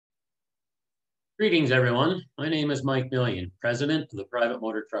Greetings, everyone. My name is Mike Millian, President of the Private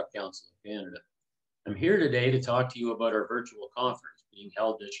Motor Truck Council of Canada. I'm here today to talk to you about our virtual conference being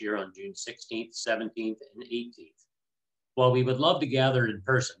held this year on June 16th, 17th, and 18th. While we would love to gather in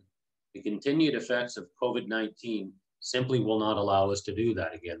person, the continued effects of COVID-19 simply will not allow us to do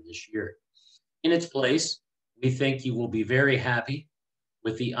that again this year. In its place, we think you will be very happy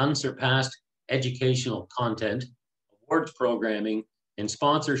with the unsurpassed educational content, awards programming, and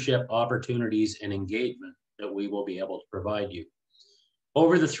sponsorship opportunities and engagement that we will be able to provide you.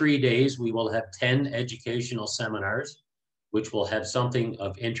 Over the 3 days, we will have 10 educational seminars, which will have something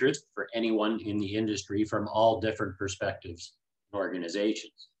of interest for anyone in the industry from all different perspectives and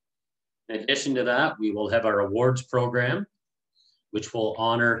organizations. In addition to that, we will have our awards program, which will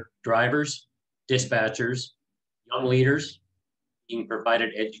honor drivers, dispatchers, young leaders, being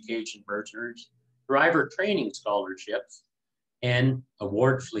provided education bursaries, driver training scholarships, and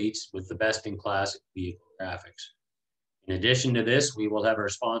award fleets with the best-in-class vehicle graphics. In addition to this, we will have our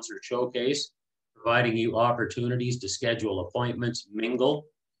sponsor showcase, providing you opportunities to schedule appointments, mingle,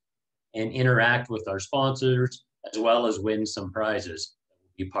 and interact with our sponsors, as well as win some prizes that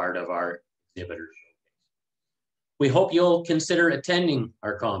will be part of our exhibitor showcase. We hope you'll consider attending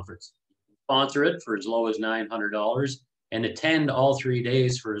our conference. Sponsor it for as low as $900 and attend all 3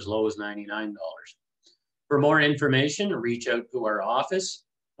 days for as low as $99. For more information, reach out to our office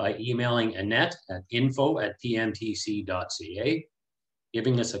by emailing Annette at info@pmtc.ca,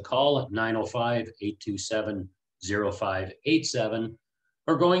 giving us a call at 905-827-0587,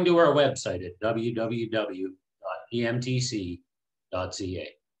 or going to our website at www.pmtc.ca.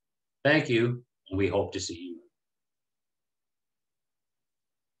 Thank you, and we hope to see you.